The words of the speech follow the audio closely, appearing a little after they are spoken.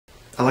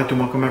I'd like to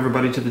welcome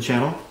everybody to the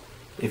channel.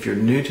 If you're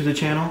new to the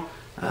channel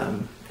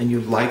and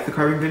you like the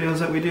carving videos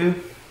that we do,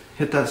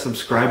 hit that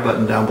subscribe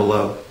button down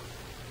below.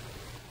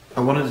 I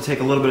wanted to take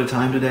a little bit of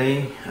time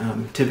today.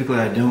 Typically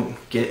I don't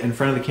get in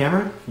front of the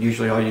camera.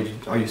 Usually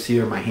all you see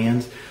are my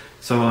hands.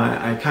 So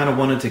I kind of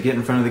wanted to get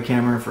in front of the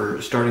camera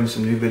for starting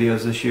some new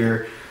videos this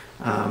year,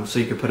 so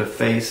you could put a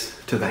face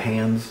to the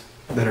hands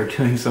that are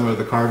doing some of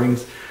the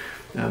carvings.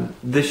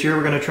 This year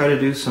we're going to try to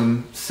do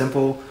some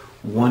simple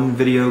one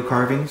video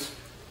carvings.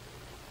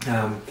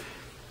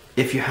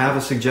 If you have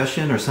a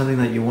suggestion or something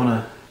that you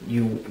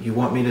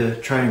want me to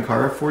try and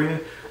carve for you,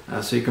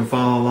 so you can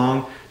follow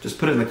along, just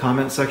put it in the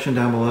comment section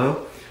down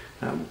below.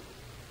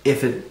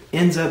 If it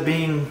ends up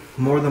being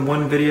more than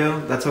one video,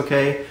 that's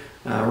okay.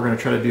 We're going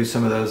to try to do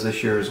some of those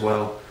this year as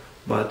well.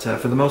 But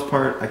for the most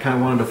part, I kind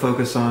of wanted to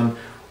focus on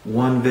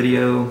one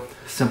video,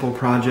 simple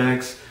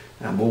projects.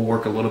 We'll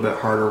work a little bit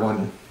harder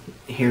one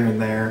here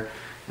and there.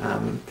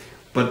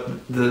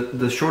 But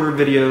the shorter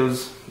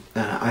videos,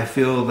 I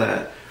feel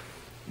that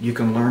you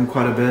can learn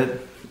quite a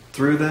bit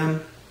through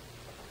them,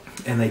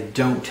 and they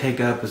don't take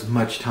up as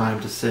much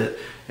time to sit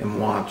and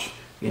watch,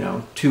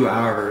 2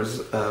 hours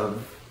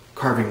of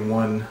carving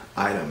one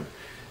item.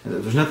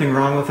 There's nothing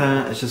wrong with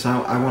that. It's just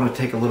I want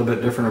to take a little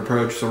bit different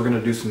approach, so we're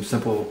going to do some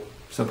simple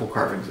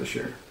carvings this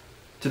year.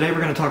 Today we're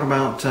going to talk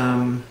about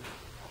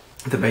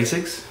the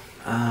basics.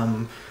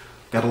 Show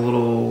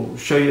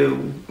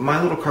you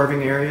my little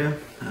carving area.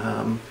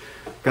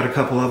 Got a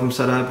couple of them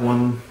set up.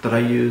 One that I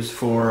use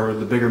for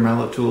the bigger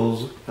mallet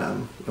tools,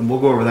 and we'll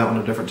go over that one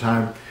a different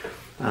time.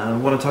 I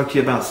want to talk to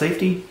you about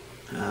safety,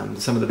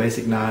 some of the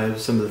basic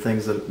knives, some of the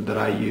things that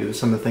I use,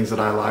 some of the things that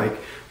I like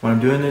when I'm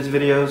doing these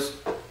videos.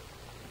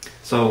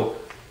 So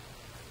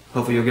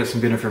hopefully you'll get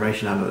some good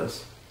information out of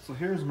this. So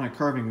here's my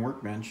carving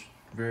workbench.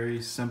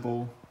 Very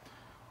simple.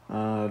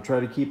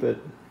 Try to keep it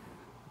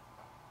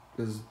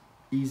as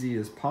easy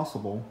as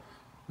possible.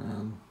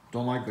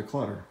 Don't like the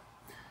clutter.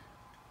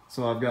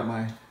 So I've got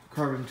my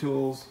carving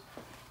tools.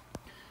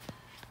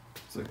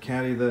 It's a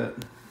caddy that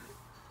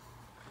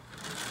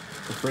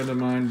a friend of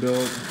mine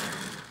built.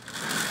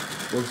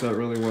 Works out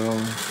really well.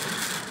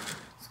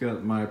 It's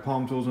got my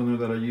palm tools in there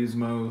that I use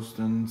most,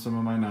 and some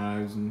of my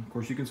knives, and of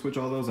course you can switch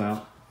all those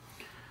out.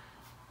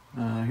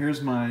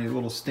 Here's my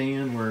little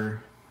stand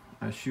where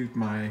I shoot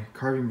my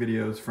carving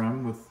videos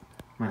from with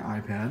my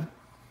iPad.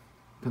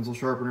 Pencil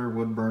sharpener,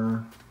 wood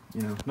burner,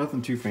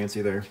 nothing too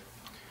fancy there.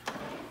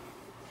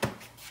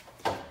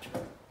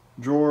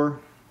 Drawer,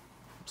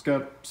 it's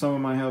got some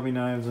of my heavy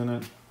knives in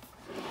it.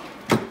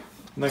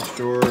 Next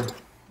drawer,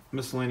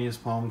 miscellaneous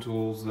palm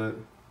tools that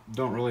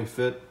don't really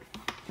fit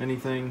any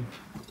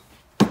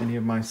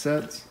of my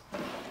sets.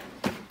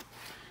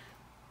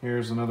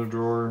 Here's another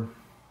drawer.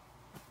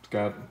 It's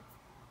got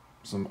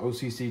some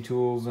OCC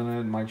tools in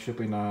it, Mike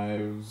Shipley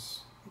knives,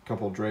 a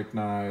couple Drake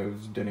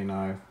knives, Denny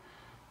knife,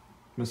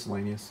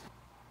 miscellaneous.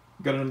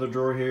 Got another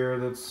drawer here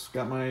that's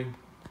got my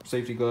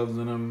safety gloves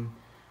in them,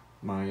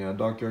 my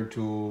dockyard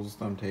tools,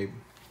 thumb tape,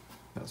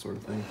 that sort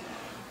of thing.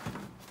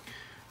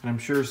 And I'm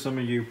sure some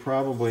of you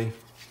probably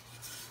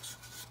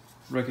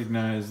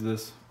recognize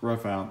this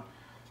rough out.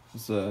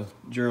 It's a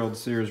Gerald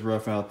Sears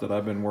rough out that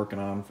I've been working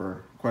on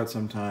for quite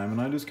some time, and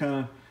I just kind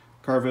of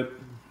carve it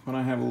when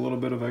I have a little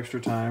bit of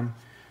extra time.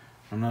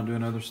 I'm not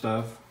doing other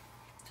stuff.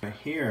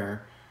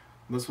 Here,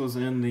 this was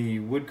in the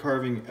Wood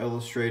Carving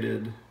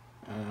Illustrated,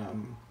 I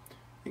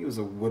think it was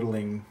a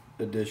whittling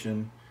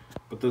edition,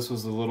 but this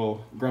was the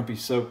little grumpy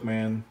soap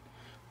man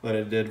that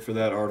I did for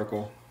that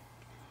article.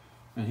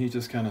 And he's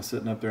just kind of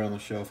sitting up there on the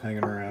shelf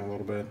hanging around a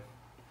little bit.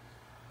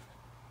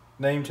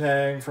 Name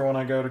tag for when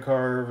I go to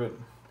carve at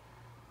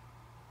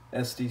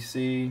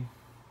SDC.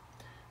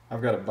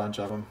 I've got a bunch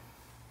of them.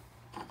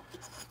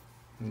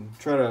 And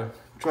try to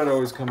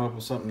always come up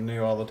with something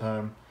new all the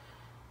time.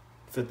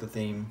 Fit the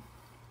theme.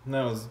 And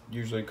that was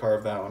usually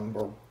carve that one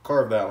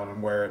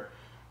and wear it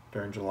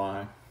during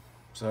July.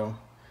 So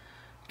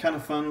kind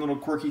of fun little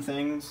quirky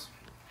things.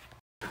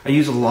 I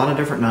use a lot of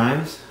different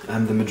knives,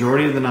 and the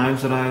majority of the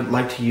knives that I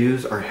like to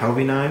use are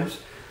Helvy knives.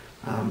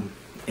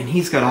 And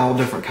he's got all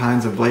different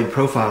kinds of blade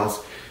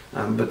profiles,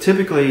 but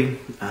typically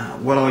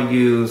what I'll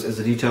use is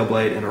a detail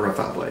blade and a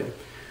rough out blade.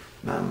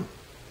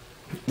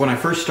 When I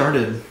first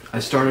started,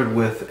 I started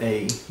with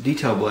a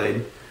detail blade,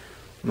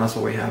 and that's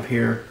what we have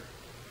here.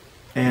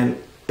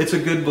 And it's a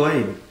good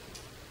blade.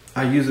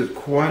 I use it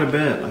quite a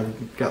bit.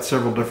 I've got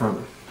several different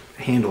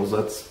handles.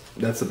 That's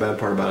the bad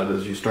part about it,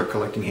 is you start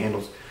collecting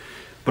handles.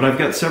 But I've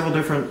got several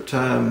different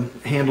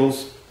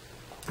handles,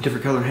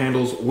 different colored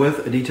handles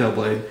with a detail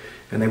blade,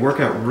 and they work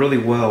out really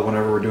well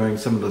whenever we're doing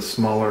some of the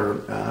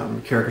smaller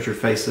caricature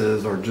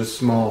faces or just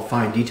small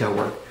fine detail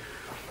work.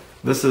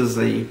 This is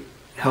the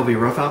Helvy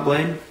rough out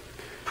blade,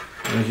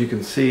 and as you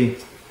can see,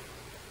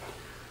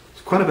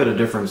 there's quite a bit of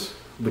difference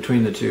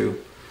between the two.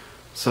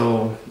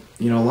 So,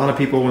 a lot of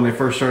people when they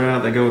first start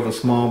out, they go with a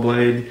small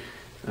blade.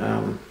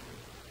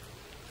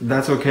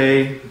 That's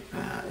okay.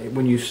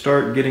 When you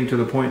start getting to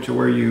the point to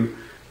where you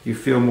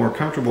feel more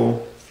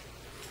comfortable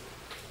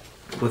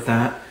with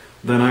that,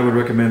 then I would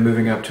recommend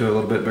moving up to a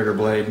little bit bigger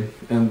blade.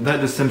 And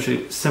that just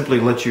simply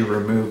lets you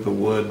remove the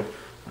wood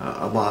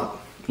a lot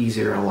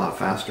easier and a lot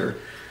faster.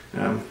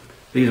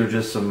 These are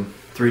just some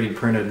 3D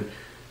printed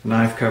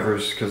knife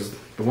covers, because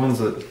the ones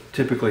that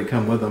typically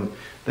come with them,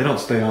 they don't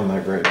stay on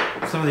that great.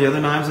 Some of the other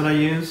knives that I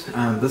use,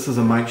 this is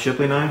a Mike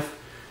Shipley knife.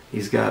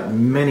 He's got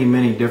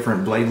many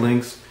different blade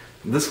lengths.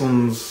 This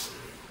one's,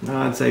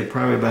 I'd say,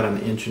 probably about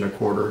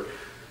 1.25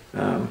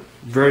 inches.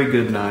 Very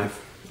good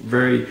knife,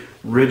 very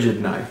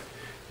rigid knife.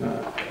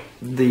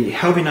 The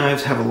Helvy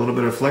knives have a little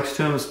bit of flex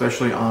to them,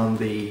 especially on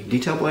the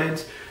detail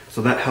blades,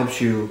 so that helps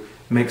you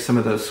make some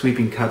of those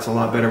sweeping cuts a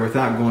lot better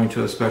without going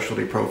to a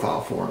specialty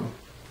profile for them.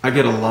 I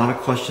get a lot of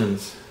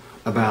questions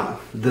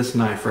about this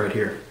knife right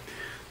here.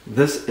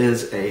 This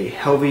is a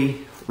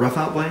Helvy rough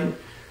out blade.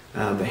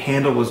 The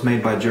handle was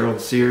made by Gerald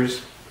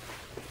Sears,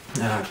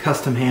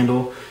 custom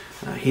handle.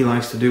 He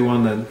likes to do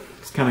one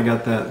that's kind of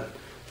got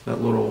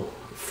that little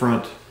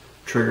front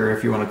trigger,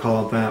 if you want to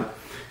call it that.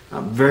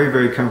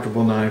 Very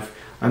comfortable knife.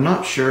 I'm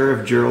not sure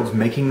if Gerald's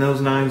making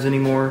those knives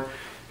anymore.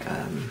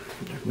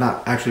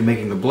 Not actually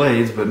making the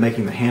blades, but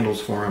making the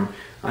handles for them.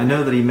 I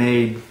know that he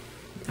made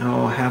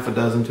half a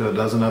dozen to a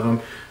dozen of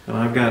them, and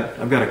I've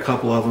got a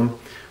couple of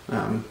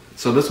them.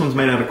 So this one's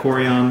made out of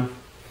Corian.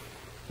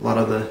 A lot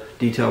of the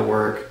detail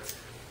work.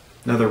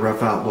 Another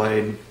rough out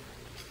blade.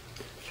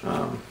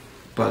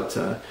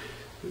 But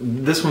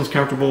this one's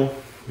comfortable,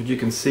 but you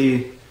can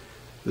see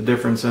the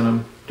difference in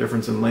them,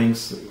 difference in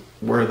lengths,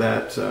 where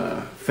that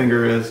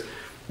finger is.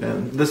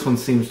 And this one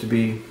seems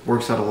to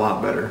works out a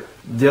lot better.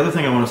 The other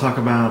thing I want to talk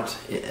about,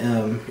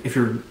 if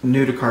you're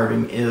new to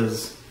carving,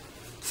 is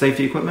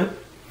safety equipment.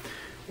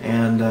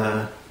 And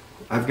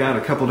I've got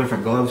a couple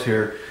different gloves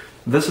here.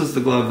 This is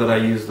the glove that I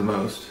use the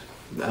most.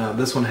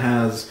 This one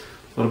has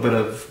a little bit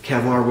of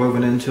Kevlar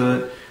woven into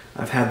it.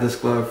 I've had this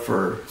glove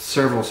for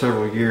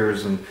several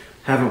years and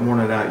haven't worn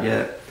it out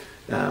yet.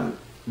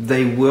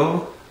 They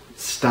will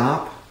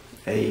stop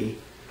a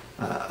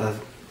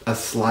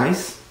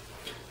slice,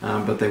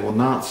 but they will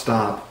not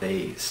stop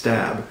a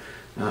stab.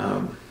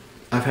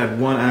 I've had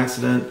one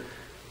accident,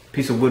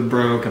 piece of wood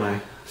broke, and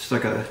I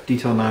stuck a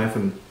detail knife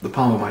in the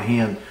palm of my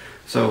hand.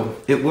 So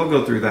it will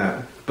go through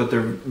that, but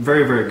they're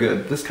very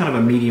good. This is kind of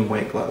a medium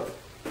weight glove.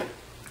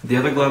 The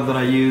other glove that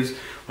I use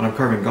when I'm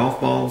carving golf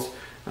balls,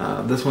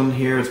 this one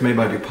here, it's made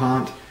by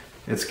DuPont.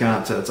 It's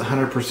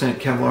 100%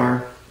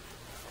 Kevlar,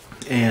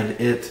 and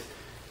it's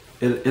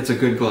a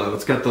good glove.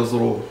 It's got those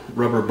little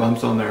rubber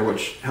bumps on there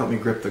which help me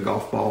grip the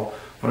golf ball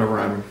whenever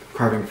I'm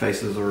carving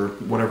faces or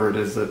whatever it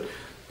is that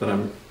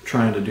I'm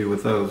trying to do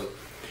with those.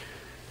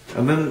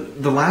 And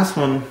then the last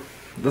one,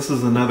 this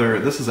is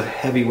a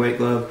heavyweight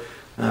glove.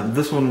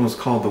 This one was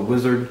called the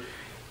Wizard.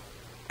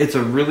 It's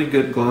a really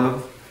good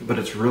glove, but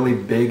it's really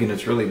big and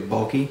it's really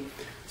bulky.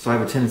 So I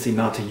have a tendency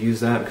not to use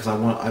that because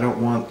I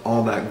don't want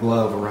all that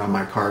glove around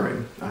my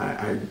carving.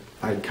 I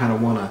kind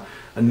of want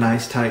a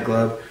nice tight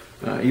glove.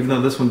 Even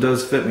though this one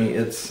does fit me,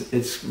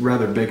 it's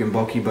rather big and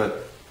bulky,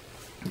 but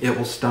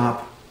it'll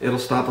stop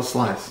a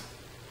slice.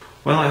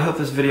 Well, I hope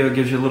this video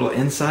gives you a little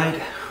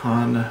insight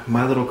on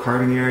my little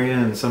carving area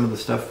and some of the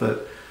stuff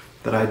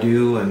that I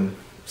do and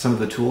some of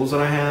the tools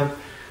that I have.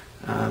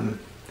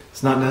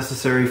 It's not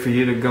necessary for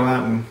you to go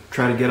out and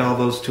try to get all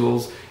those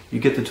tools. You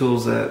get the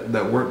tools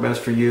that work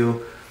best for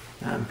you.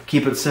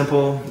 Keep it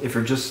simple if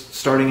you're just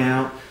starting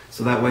out,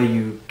 so that way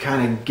you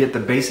kind of get the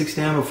basics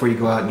down before you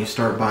go out and you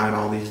start buying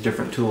all these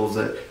different tools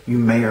that you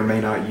may or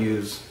may not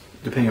use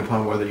depending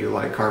upon whether you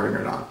like carving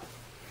or not.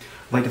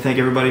 I'd like to thank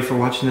everybody for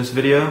watching this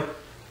video.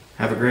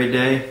 Have a great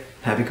day.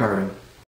 Happy carving.